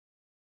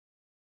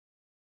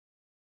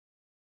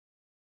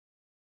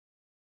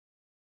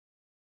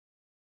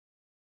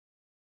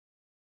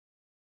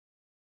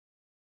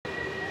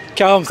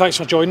Calum, thanks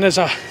for joining us.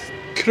 A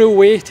cruel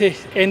way to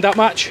end that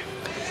match.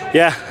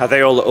 Yeah, I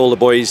think all the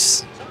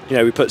boys,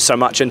 we put so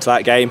much into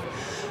that game,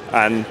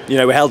 and we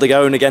held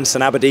our own against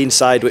an Aberdeen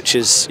side which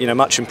is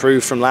much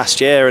improved from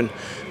last year, and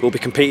we'll be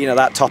competing at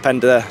that top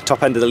end of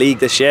the league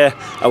this year,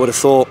 I would have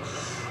thought.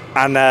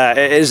 And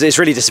it's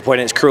really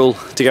disappointing. It's cruel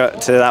to go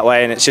to that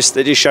way, and it just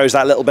shows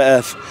that little bit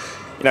of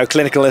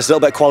clinicalness, a little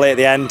bit of quality at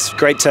the end.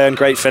 Great turn,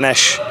 great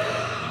finish,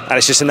 and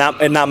it's just in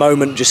that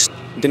moment just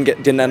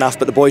didn't enough.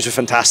 But the boys were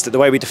fantastic, the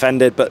way we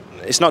defended. But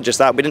it's not just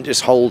that, we didn't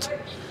just hold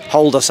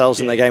ourselves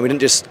in the game. We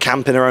didn't just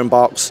camp in our own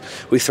box.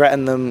 We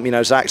threatened them.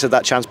 Zach's had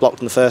that chance blocked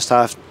in the first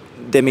half.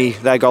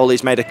 Dimmy, their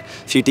goalie's made a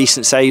few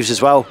decent saves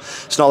as well.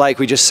 It's not like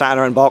we just sat in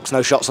our own box,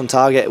 no shots on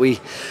target.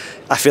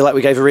 I feel like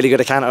we gave a really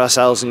good account of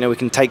ourselves. We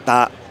can take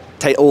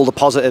all the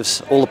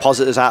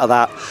positives out of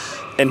that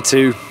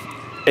into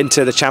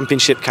the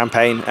championship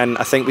campaign. And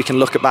I think we can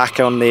look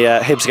back on the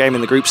Hibs game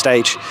in the group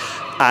stage,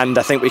 and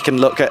I think we can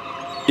look at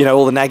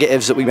all the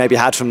negatives that we maybe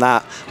had from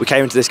that. We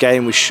came into this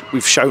game,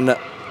 we've shown that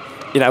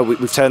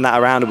we've turned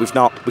that around, and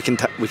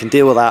we can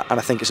deal with that. And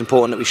I think it's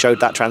important that we showed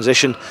that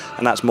transition,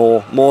 and that's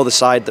more the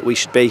side that we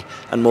should be,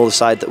 and more the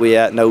side that we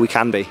know we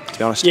can be, to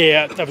be honest.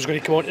 Yeah, I was going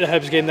to come on to the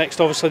Hibs game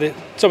next. Obviously,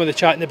 some of the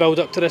chat in the build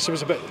up to this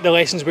was about the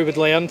lessons we would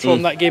learn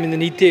from that game, and the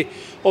need to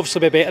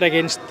obviously be better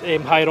against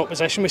higher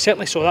opposition. We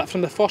certainly saw that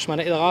from the first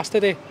minute of the last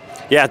today.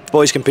 Yeah, the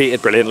boys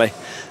competed brilliantly.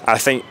 I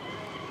think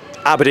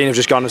Aberdeen have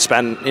just gone and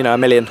spent $1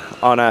 million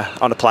on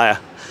a player.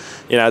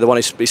 The one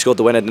he scored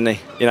the winner, didn't he?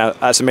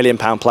 That's £1 million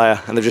player,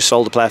 and they've just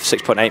sold a player for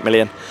 6.8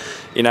 million.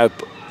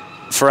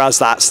 For us,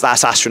 that's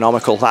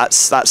astronomical.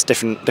 That's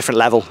different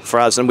level for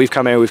us, and we've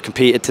come here, we've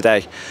competed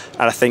today,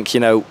 and I think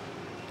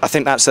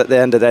that's, at the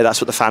end of the day,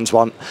 that's what the fans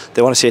want.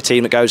 They want to see a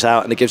team that goes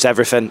out and it gives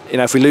everything.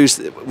 If we lose,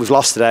 we've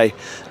lost today,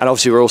 and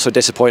obviously we're also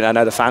disappointed. I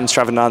know the fans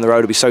travelling down the road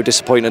will be so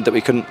disappointed that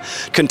we couldn't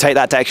take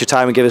that extra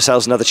time and give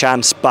ourselves another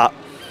chance, but.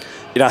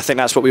 I think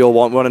that's what we all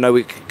want. We want to know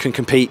we can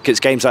compete, because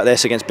games like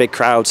this against big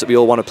crowds that we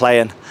all want to play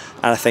in.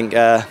 And I think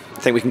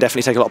we can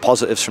definitely take a lot of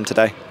positives from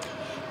today.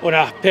 On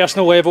a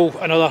personal level,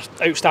 another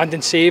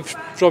outstanding save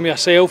from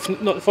yourself.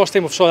 Not the first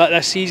time we've saw that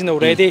this season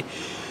already.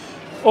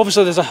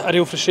 Obviously there's a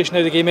real frustration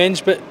how the game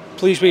ends, but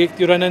pleased with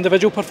your own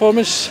individual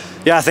performance.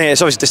 Yeah, I think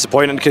it's always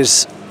disappointing,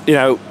 because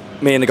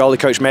me and the goalie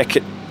coach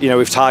Mick,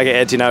 we've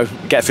targeted,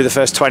 get through the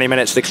first 20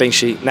 minutes with a clean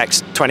sheet,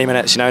 next 20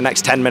 minutes,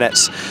 next 10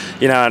 minutes,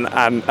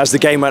 and as the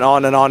game went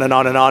on and on and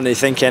on and on, you're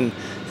thinking,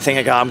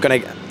 oh, I'm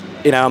going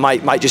to, I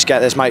might just get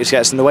this,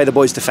 and the way the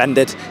boys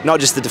defended, not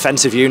just the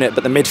defensive unit,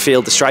 but the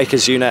midfield, the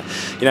strikers unit,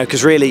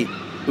 because really,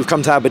 we've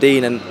come to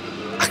Aberdeen, and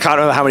I can't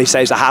remember how many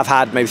saves I have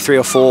had, maybe 3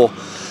 or 4,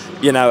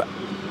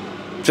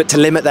 but to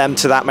limit them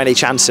to that many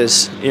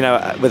chances,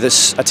 with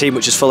a team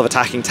which is full of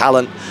attacking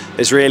talent,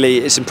 it's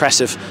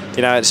impressive.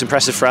 It's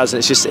impressive for us, and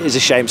it's a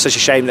shame, such a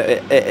shame that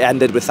it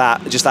ended with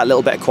that. Just that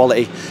little bit of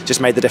quality just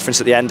made the difference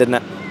at the end, didn't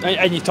it?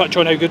 And you touch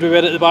on how good we were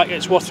at the back.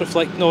 It's worth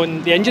reflecting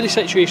on the injury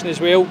situation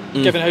as well,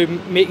 given how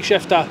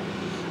makeshift a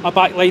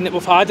back line that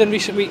we've had in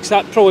recent weeks.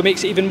 That probably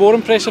makes it even more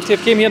impressive to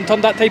have came here and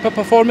turned that type of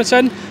performance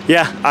in.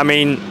 Yeah, I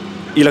mean,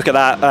 you look at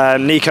that,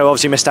 Nico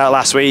obviously missed out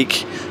last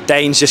week.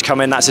 Dane's just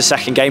come in, that's his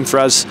second game for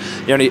us.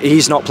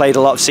 He's not played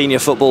a lot of senior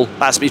football.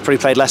 He's probably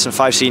played less than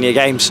 5 senior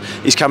games.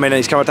 He's come in and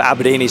he's come up to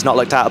Aberdeen, he's not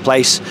looked out of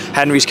place.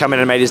 Henry's come in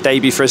and made his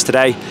debut for us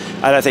today.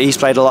 I don't think he's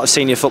played a lot of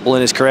senior football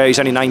in his career. He's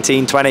only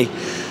 19, 20.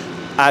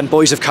 And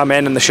boys have come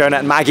in, and they're showing it.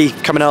 And Maggie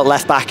coming out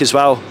left back as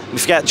well. We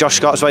forget Josh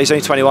Scott as well, he's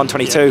only 21,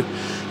 22. Yeah.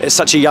 It's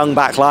such a young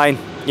back line,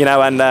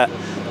 and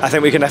I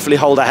think we can definitely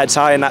hold our heads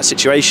high in that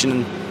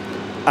situation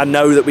and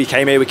know that we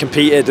came here, we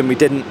competed, and we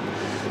didn't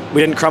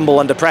crumble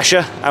under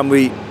pressure, and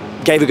we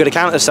gave a good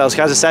account of ourselves.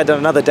 As I said, on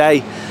another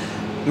day,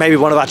 maybe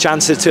one of our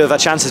chances, 2 of our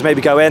chances maybe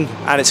go in,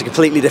 and it's a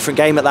completely different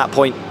game at that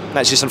point. And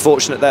it's just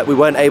unfortunate that we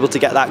weren't able to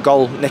get that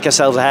goal, nick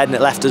ourselves ahead, and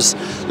it left us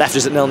at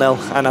 0-0.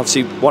 And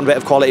obviously one bit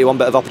of quality, one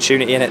bit of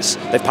opportunity, and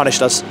they've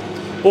punished us.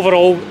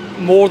 Overall,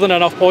 more than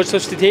enough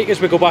positives to take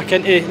as we go back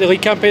into the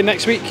league campaign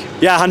next week?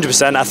 Yeah,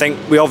 100%. I think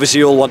we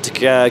obviously all want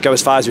to go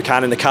as far as we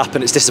can in the Cup,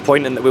 and it's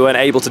disappointing that we weren't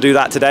able to do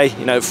that today.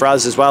 For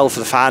us as well, for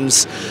the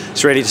fans,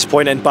 it's really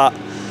disappointing. But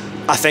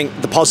I think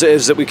the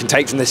positives that we can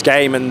take from this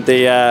game, and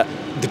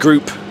the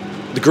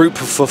group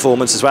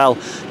performance as well,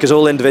 because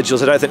all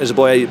individuals, I don't think there's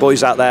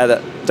boys out there that,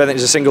 I don't think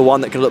there's a single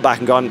one that can look back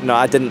and go, no,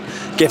 I didn't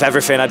give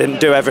everything, I didn't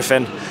do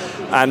everything,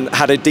 and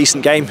had a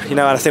decent game. And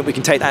I think we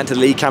can take that into the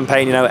league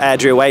campaign.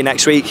 Airdrie away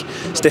next week,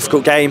 it's a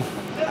difficult game,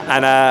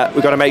 and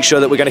we've got to make sure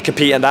that we're going to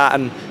compete in that,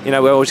 and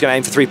we're always going to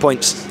aim for 3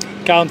 points.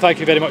 Calum, thank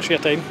you very much for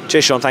your time.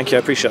 Cheers, Sean, thank you,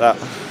 I appreciate that.